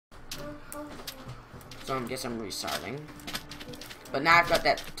So I guess I'm restarting. But now I've got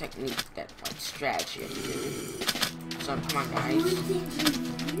that technique, that like strategy I can do. So come on, guys.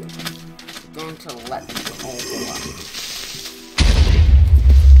 I'm going to let them all go up.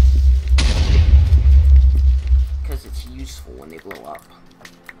 Because it's useful when they blow up.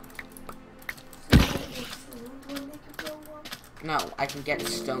 No, I can get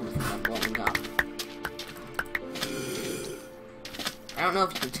stone from them blowing up. I don't know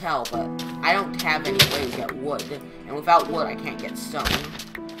if you can tell, but I don't have any way to get wood. And without wood, I can't get stone.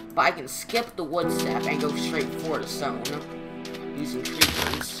 But I can skip the wood step and go straight for the stone. Using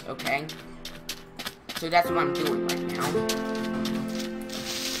creepers, okay? So that's what I'm doing right now.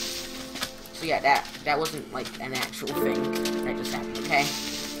 So yeah, that wasn't like an actual thing that just happened, okay?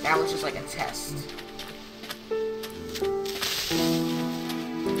 That was just like a test.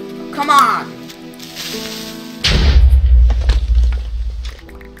 Come on!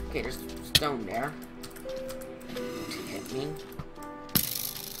 Okay, there's stone there. To hit me.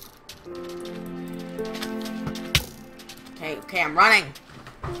 Okay, I'm running!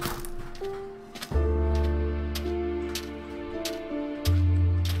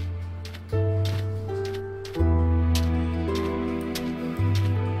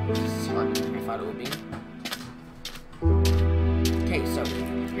 This is harder than I thought it would be. Okay, so,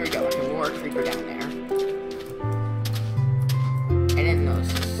 here we go. I can lure a creeper down there. I didn't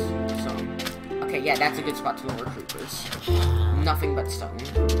notice this, so... Okay, yeah, that's a good spot to lure creepers. Nothing but stone.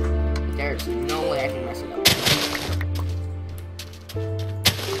 There's no way I can mess it up.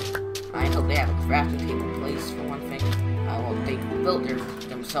 I hope they have a crafting table in place, for one thing. Well, they built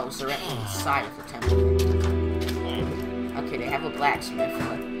themselves directly inside of the temple. Okay, they have a blacksmith,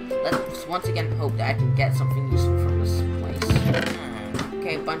 but let's once again hope that I can get something useful from this place.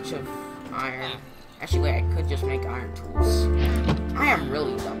 Okay, a bunch of iron. Actually, wait, I could just make iron tools. I am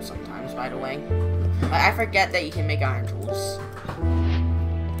really dumb sometimes, by the way. I forget that you can make iron tools.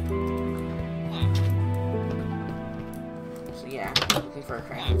 So yeah, looking for a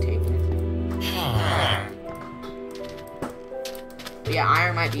crafting table. But yeah,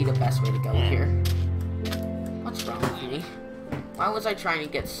 iron might be the best way to go here. What's wrong with me? Why was I trying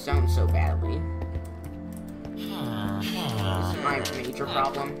to get stone so badly? This is my major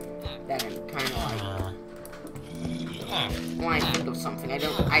problem. That I'm kind of like... When I think of something,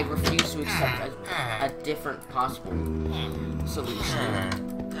 I refuse to accept a different possible solution.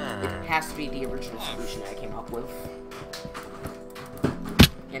 It has to be the original solution I came up with.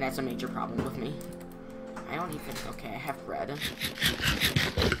 And that's a major problem with me. I don't even... Okay, I have bread.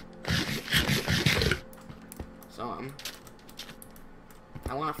 So,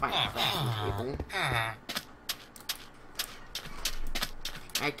 I want to find a crafting table.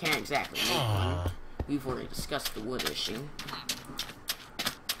 I can't exactly make one. We've already discussed the wood issue.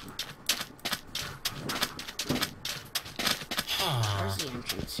 Where's the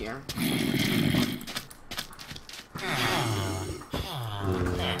entrance here?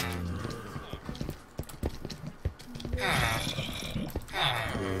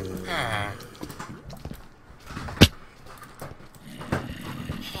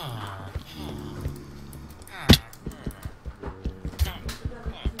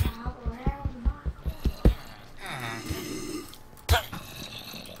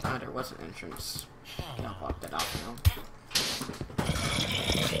 Oh, there was an entrance. Okay, I'll block that off now.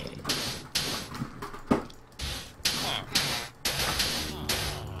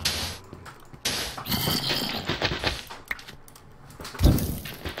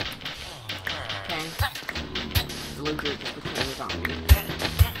 Okay. The lizard just became a zombie.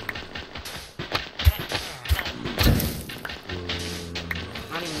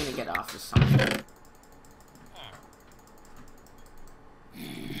 Not even gonna get off this side.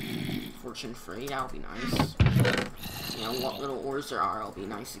 Fortune free, that would be nice. You know, what little ores there are, it'll be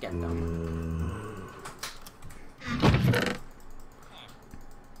nice to get them.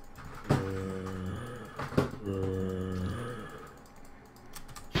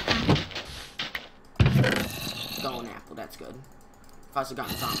 Golden apple, that's good. If I also got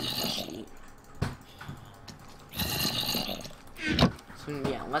zombie flesh to eat. So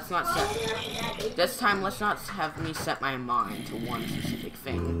yeah, let's not set... This time, let's not have me set my mind to one specific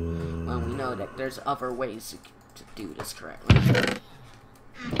thing, when we know that there's other ways to do this correctly.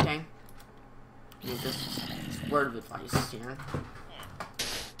 Okay? Just word of advice here.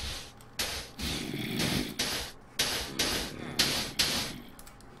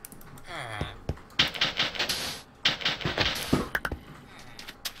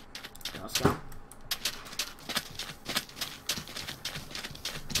 Let's go.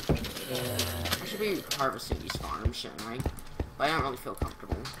 I should be harvesting these farms, shouldn't I? But I don't really feel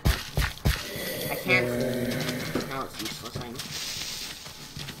comfortable. I can't. No, it's useless.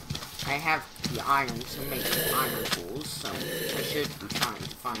 I have the iron to make iron tools, so I should be trying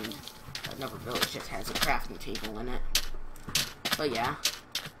to find another village that has a crafting table in it. But yeah,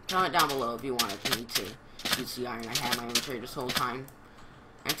 comment down below if you wanted me to use the iron I had in my inventory this whole time.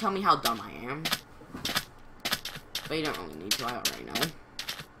 And tell me how dumb I am. But you don't really need to, I already know.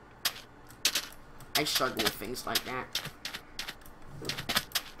 I struggle with things like that.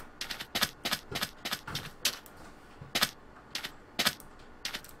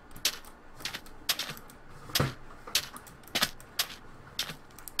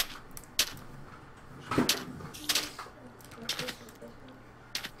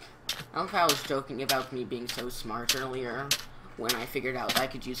 I don't know if I was joking about me being so smart earlier when I figured out I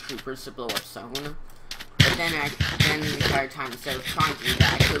could use creepers to blow up stone. But then the entire time, instead of trying to do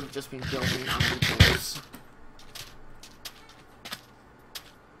that, I could have just been building iron tools.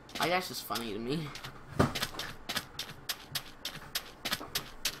 I guess it's funny to me.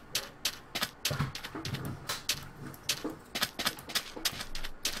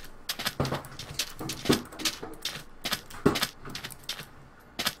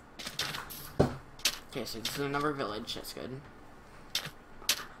 Okay, so this is another village, that's good.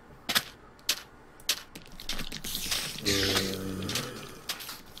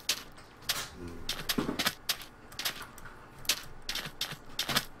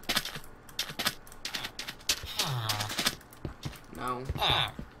 No.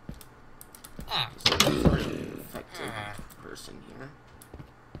 There's an infected person here.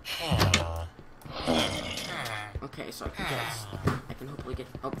 Okay, so I can guess. I can hopefully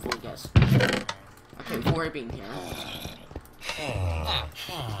guess. Okay, we've already been here.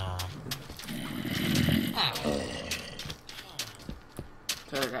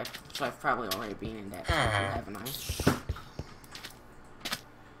 So I've probably already been in that country, haven't I?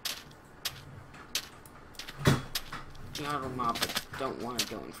 The auto mob, I don't want to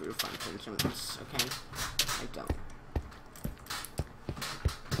go in for your front entrance, okay? I don't.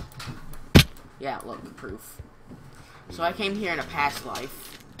 Yeah, look, proof. So I came here in a past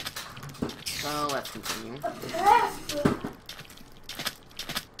life. So let's continue.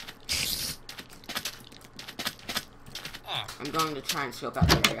 I'm going to try and scope out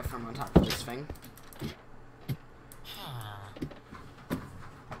the area from on top of this thing.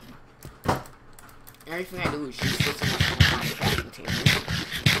 Everything I do is useless unless I find a crafting table.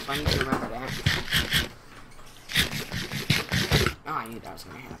 So I need to remember that. Oh, I knew that was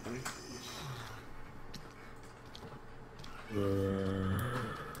going to happen.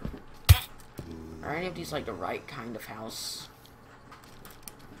 Are any of these like the right kind of house?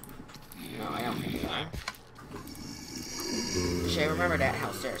 No, I don't think they are. Actually, I remember that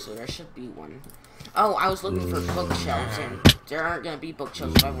house there, so there should be one. Oh, I was looking for bookshelves, and there aren't gonna be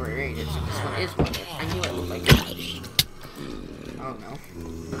bookshelves if I were to read it, so this one is one. I knew it looked like that. Oh no.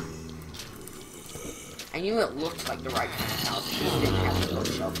 I knew it looked like the right kind of house, it just didn't have the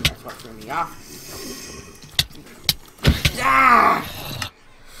bookshelf, and that's what threw me off. Ah!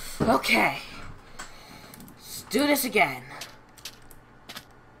 Okay. Let's do this again.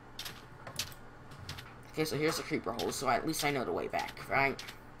 Okay, so here's the creeper hole, so at least I know the way back, right?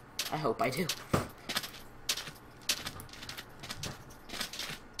 I hope I do.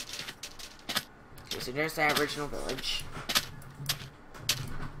 Okay, so there's that original village.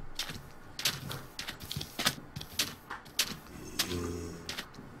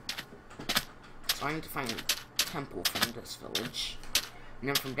 So I need to find a temple from this village. And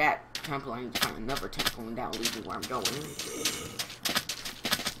then from that temple, I need to find another temple, and that'll lead me where I'm going.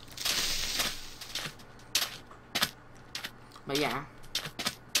 But yeah,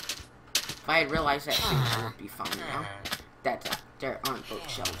 if I had realized that, things would be fine now. That there aren't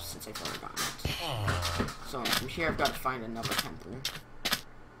bookshelves since I've already gotten it. So from here, I've got to find another temple.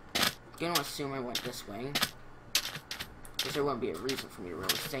 I'm gonna assume I went this way, because there wouldn't be a reason for me to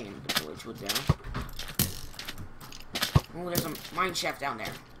really stay in the village, would there? Oh, there's a mine shaft down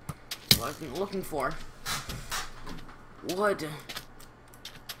there. That's what I've been looking for. Wood.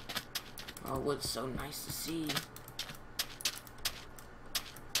 Oh, wood's so nice to see.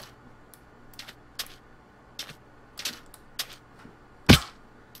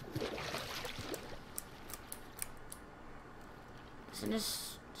 Isn't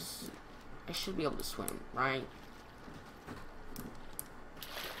this... I should be able to swim, right?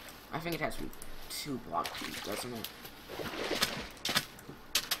 I think it has to be 2 block deep, doesn't it?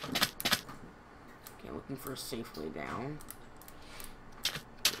 Okay, looking for a safe way down.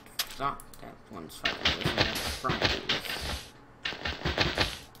 Stop. That one's fine.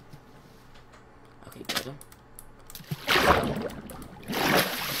 Okay, good.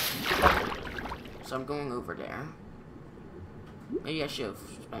 So I'm going over there. Maybe I should have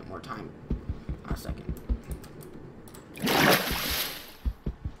spent more time. A second.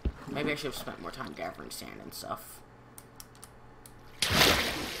 Maybe I should have spent more time gathering sand and stuff.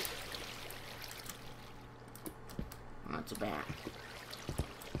 Oh, that's a bat.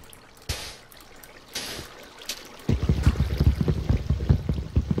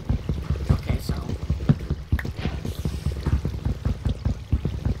 Okay, so.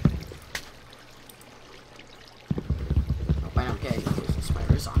 Hope I don't get any poison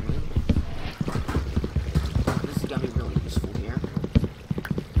spiders on me. This is gonna be really useful here.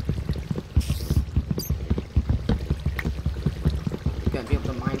 I'm gonna be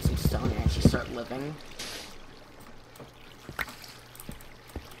able to mine some stone and actually start living.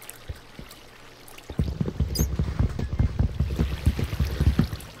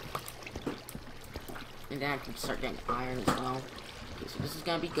 And then I can start getting iron as well. Okay, so this is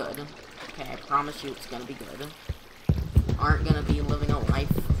gonna be good. Okay, I promise you it's gonna be good. Aren't gonna be living a life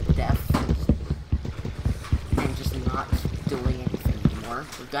of death and just not doing anything anymore.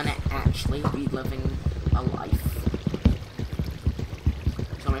 We're gonna actually be living a life.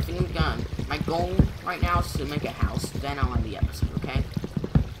 So I think I'm done. My goal right now is to make a house, then I'll end the episode, okay?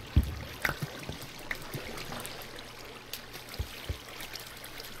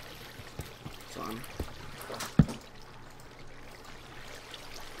 So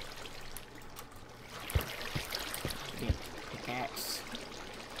pickaxe.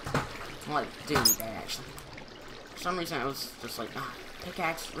 Well, I do need that actually. For some reason I was just like,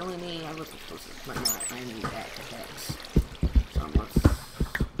 pickaxe, really me? I wasn't supposed to, but no, I need that pickaxe. So let's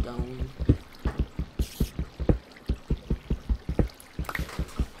go.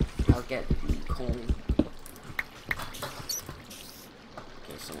 I'll get the coal.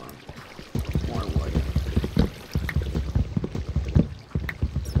 Okay, so more wood.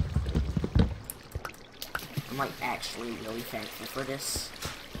 I'm like actually really thankful for this.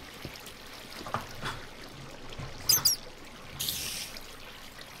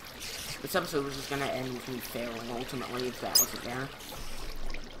 This episode was just gonna end with me failing ultimately if that wasn't there.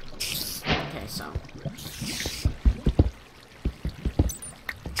 Okay, so.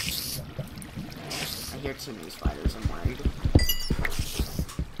 I hear too many spiders, I'm worried.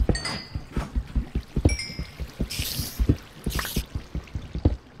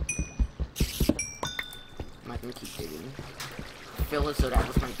 I'm not gonna keep digging. I feel as though that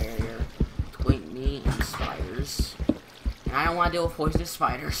was my barrier between me and spiders. And I don't want to deal with poisonous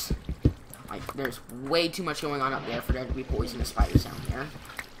spiders. Like, there's way too much going on up there for there to be poisonous spiders down here.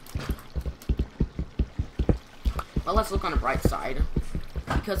 But let's look on the bright side.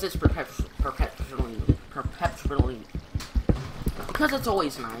 Because it's because it's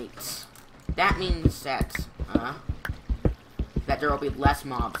always night, that means that, that there will be less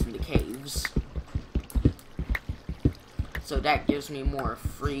mobs in the caves. So that gives me more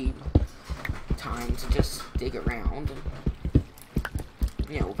free time to just dig around.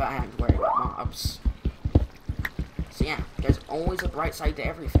 You know, without having to worry about mobs. So yeah, there's always a bright side to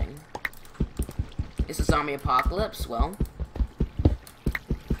everything. It's a zombie apocalypse, well,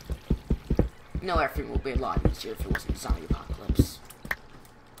 you know, everything would be a lot easier if it wasn't a zombie apocalypse.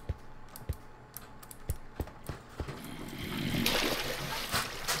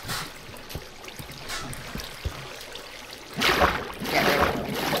 Yeah, there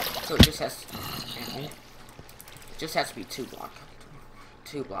we go. So it just has to, it just has to be 2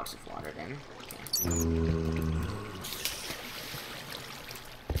 blocks of water then. Okay.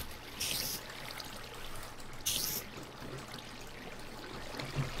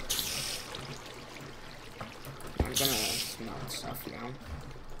 I'm gonna smelt stuff now.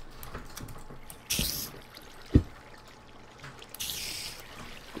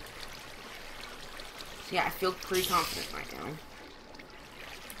 So yeah, I feel pretty confident right now.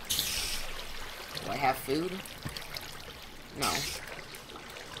 Do I have food? No.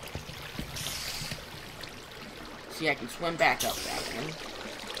 See, I can swim back up that way.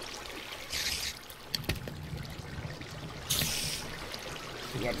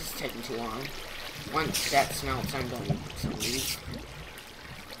 Yeah, this is taking too long. Once that smelts, I'm going to leave.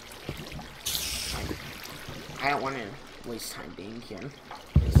 I don't want to waste time being here,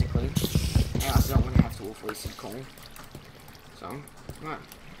 basically. I also don't want to have to wolf wasted coal. So,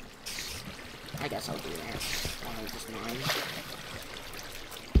 I guess I'll do that. I'll just mine.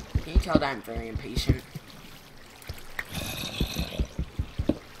 Can you tell that I'm very impatient?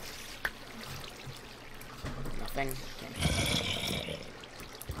 Nothing? Okay.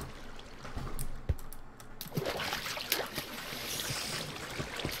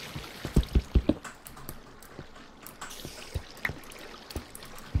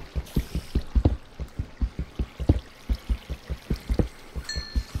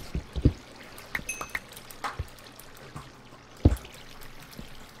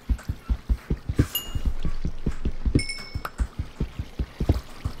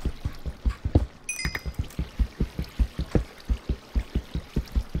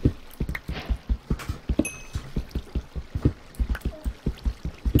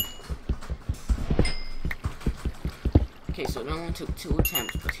 so it only took 2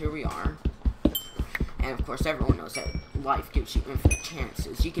 attempts, but here we are. And of course, everyone knows that life gives you infinite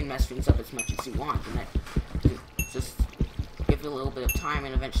chances. You can mess things up as much as you want, and that just give it a little bit of time,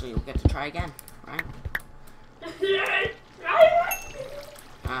 and eventually you'll get to try again, right?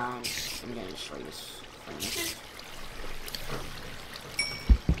 I'm gonna destroy this thing.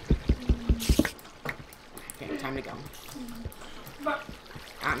 Okay, time to go.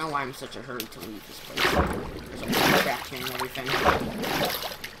 I don't know why I'm in such a hurry to leave this place. There's a lot of crap here and everything.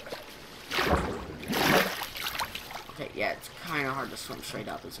 Okay, yeah, it's kind of hard to swim straight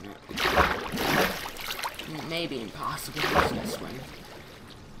up, isn't it? Maybe impossible. I'm just gonna swim.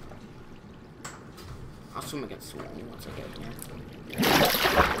 I'll swim against the wall once I get here.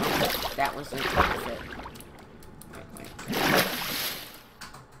 That was it. Wait.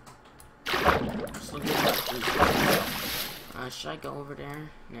 Just look at that. Should I go over there?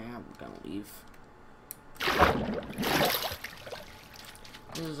 Nah, I'm gonna leave.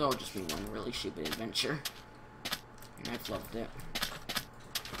 This has all just been one really stupid adventure. And I've loved it.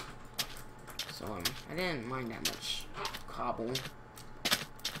 So, I didn't mind that much cobble.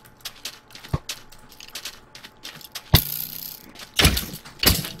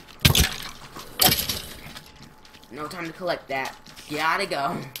 No time to collect that. Gotta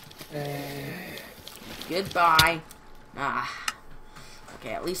go. Goodbye.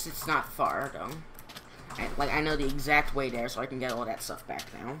 Okay, at least it's not far, though. I know the exact way there, so I can get all that stuff back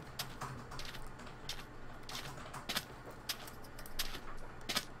now.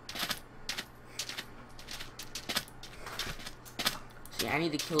 See, I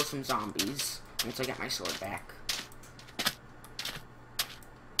need to kill some zombies once I get my sword back.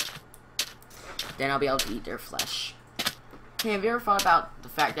 Then I'll be able to eat their flesh. Hey, have you ever thought about the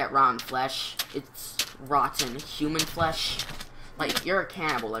fact that rotten flesh, it's rotten human flesh? Like, you're a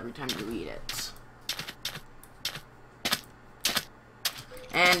cannibal every time you eat it.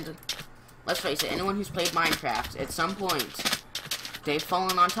 And, let's face it, anyone who's played Minecraft, at some point, they've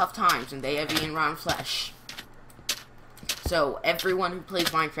fallen on tough times and they have eaten rotten flesh. So, everyone who plays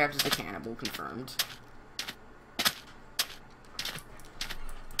Minecraft is a cannibal, confirmed.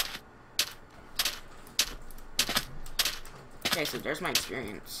 Okay, so there's my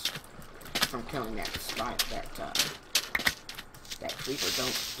experience from killing that creeper.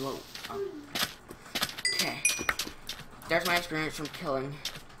 Don't blow up. Okay. There's my experience from killing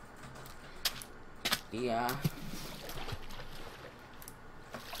the,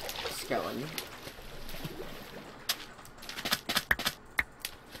 skeleton.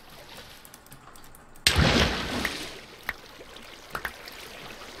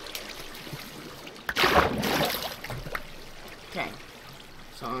 Okay.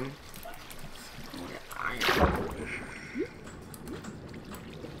 So, iron.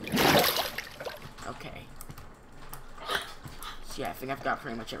 Okay. So yeah, I think I've got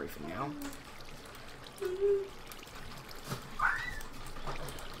pretty much everything now.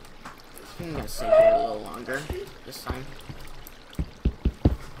 I'm gonna stay here a little longer this time.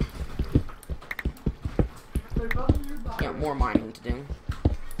 Yeah, more mining to do.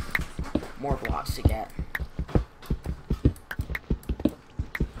 More blocks to get.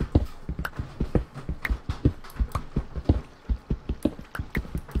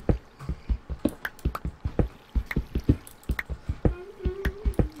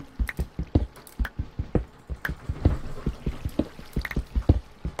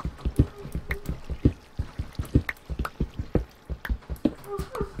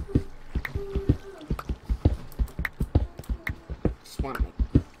 Want to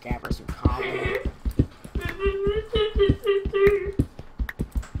gather some cobble.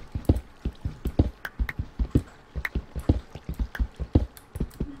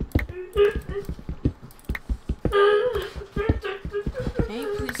 Can you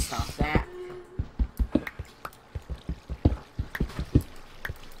please stop that?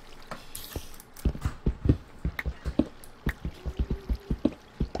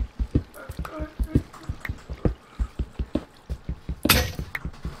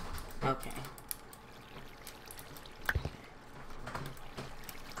 Okay.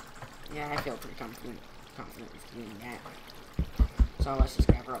 Yeah, I feel pretty confident with doing that. So let's just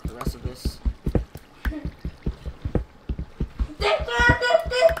gather up the rest of this.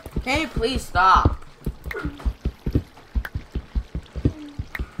 Can you please stop?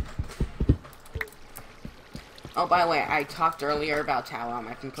 Oh, by the way, I talked earlier about how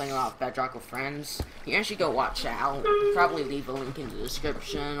I've been playing a lot of Bedrock with friends. You guys should go watch that. I'll probably leave a link in the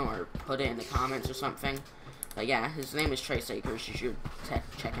description or put it in the comments or something. But yeah, his name is Trace Acres. You should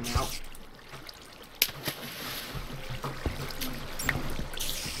check him out.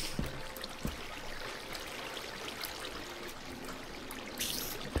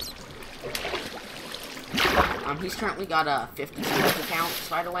 He's currently got 52 accounts,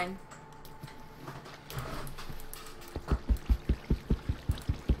 by the way.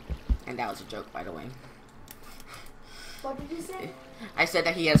 And that was a joke, by the way. What did you say? I said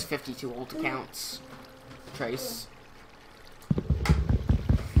that he has 52 old accounts. Trace.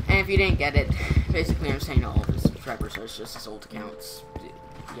 And if you didn't get it, basically I'm saying all of his subscribers are just his old accounts.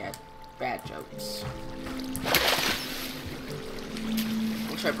 Yeah, bad jokes.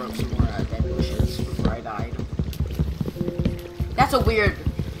 I wish I broke some more dead bushes before I died. That's a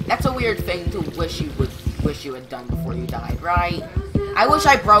weird thing to wish you had done before you died, right? I wish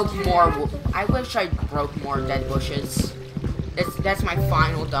I broke more dead bushes. That's my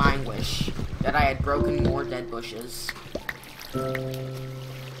final dying wish, that I had broken more dead bushes.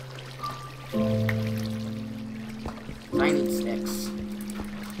 I need sticks.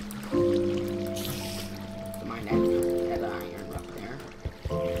 Don't mind that iron up there.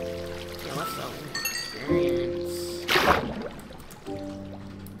 Yeah, let's go. Experience.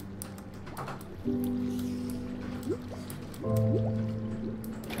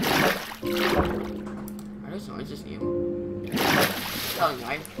 Are those noises new? I'm telling you,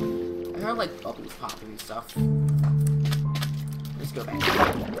 I heard like bubbles popping and stuff. Let's go back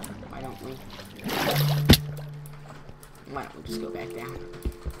down. Why don't we? Why don't we just go back down?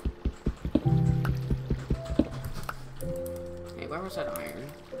 Hey, where was that iron?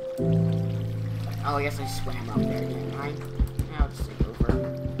 Oh, I guess I swam up there, didn't I? Now I'll just take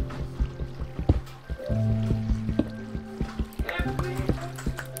over.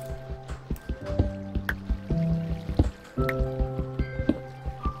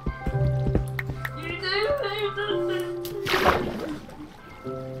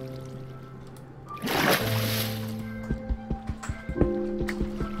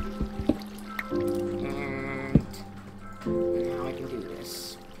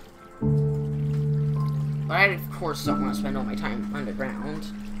 But I, of course, don't want to spend all my time underground.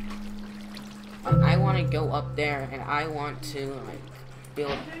 I want to go up there, and I want to, like,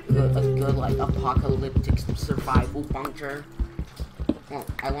 build a good, like, apocalyptic survival bunker. Well,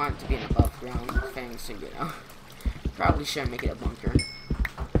 I want it to be an above-ground thing, so, you know. Probably shouldn't make it a bunker.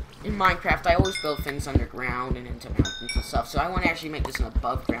 In Minecraft, I always build things underground and into mountains and stuff, so I want to actually make this an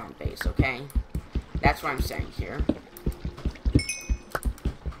above-ground base, okay? That's what I'm saying here.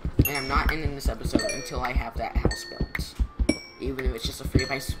 And I'm not ending this episode until I have that house built. Even if it's just a free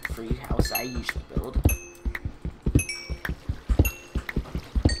house I usually build.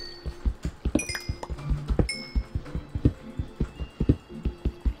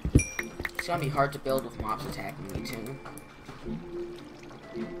 It's gonna be hard to build with mobs attacking me too.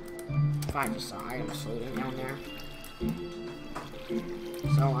 If I just saw items floating down there.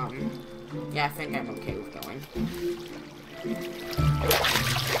 So, yeah, I think I'm okay with going.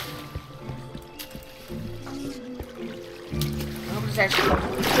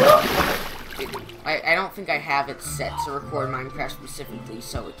 I don't think I have it set to record Minecraft specifically,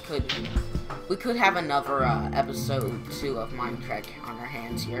 so we could have another episode 2 of Minecraft on our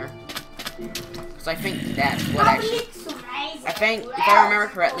hands here. Because I think that's what actually, I think, if I remember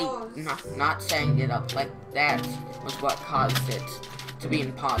correctly, not setting it up like that was what caused it to be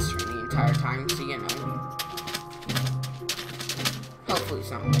imposter the entire time, so you know. Hopefully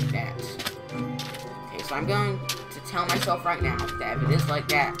something like that. Okay, so I'm going to tell myself right now that if it is like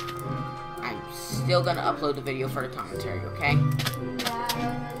that, I'm still gonna upload the video for the commentary, okay?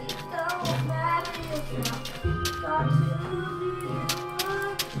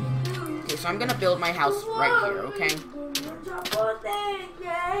 Okay, so I'm gonna build my house right here, okay?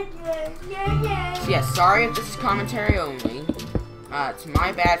 So yeah, sorry if this is commentary only. It's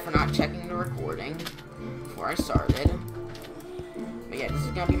my bad for not checking the recording before I started. But yeah, this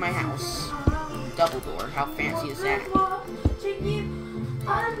is gonna be my house. Double door. How fancy is that?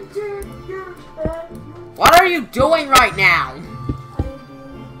 What are you doing right now?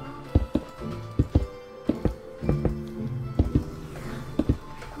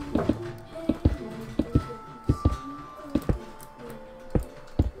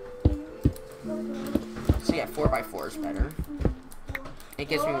 So yeah, 4x4 is better. It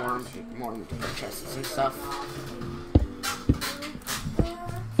gives me more room to put chests and stuff.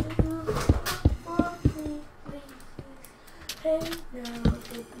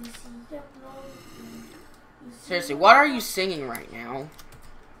 Seriously, what are you singing right now?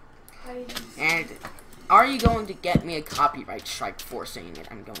 And are you going to get me a copyright strike for saying it?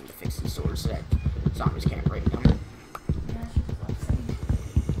 I'm going to fix these swords so that zombies can't break them.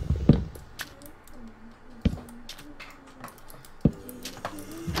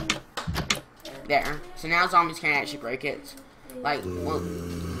 There. So now zombies can't actually break it. Like, well,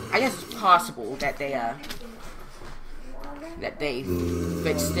 I guess it's possible that they, that they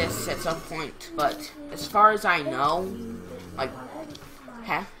fixed this at some point, but as far as I know, like,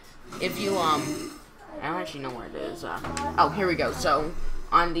 if you, I don't actually know where it is. Oh, here we go. So,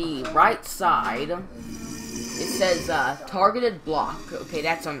 on the right side, it says, targeted block. Okay,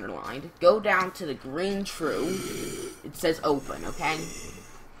 that's underlined. Go down to the green true. It says open, okay?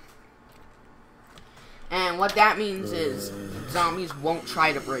 And what that means is zombies won't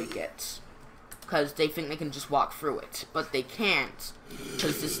try to break it, because they think they can just walk through it. But they can't,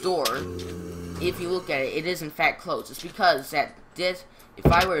 because this door, if you look at it, it is in fact closed. It's because if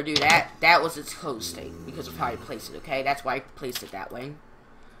I were to do that, that was its closed state, because of how I placed it, okay? That's why I placed it that way.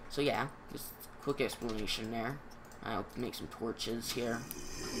 So yeah, just a quick explanation there. I'll make some torches here.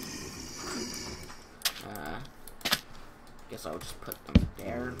 Guess I'll just put them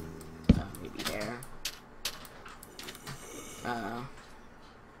there. Maybe there.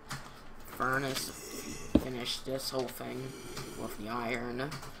 Furnace, finish this whole thing with the iron.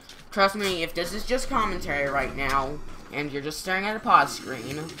 Trust me, if this is just commentary right now, and you're just staring at a pause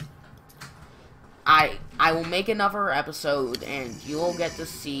screen, I will make another episode, and you'll get to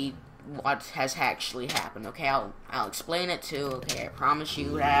see what has actually happened, okay? I'll explain it too, okay? I promise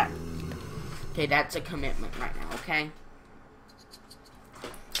you that. Okay, that's a commitment right now, okay?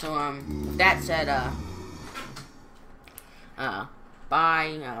 So, with that said,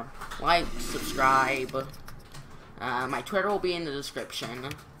 bye, like, subscribe, my Twitter will be in the description,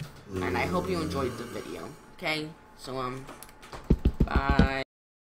 and I hope you enjoyed the video, okay? So, bye.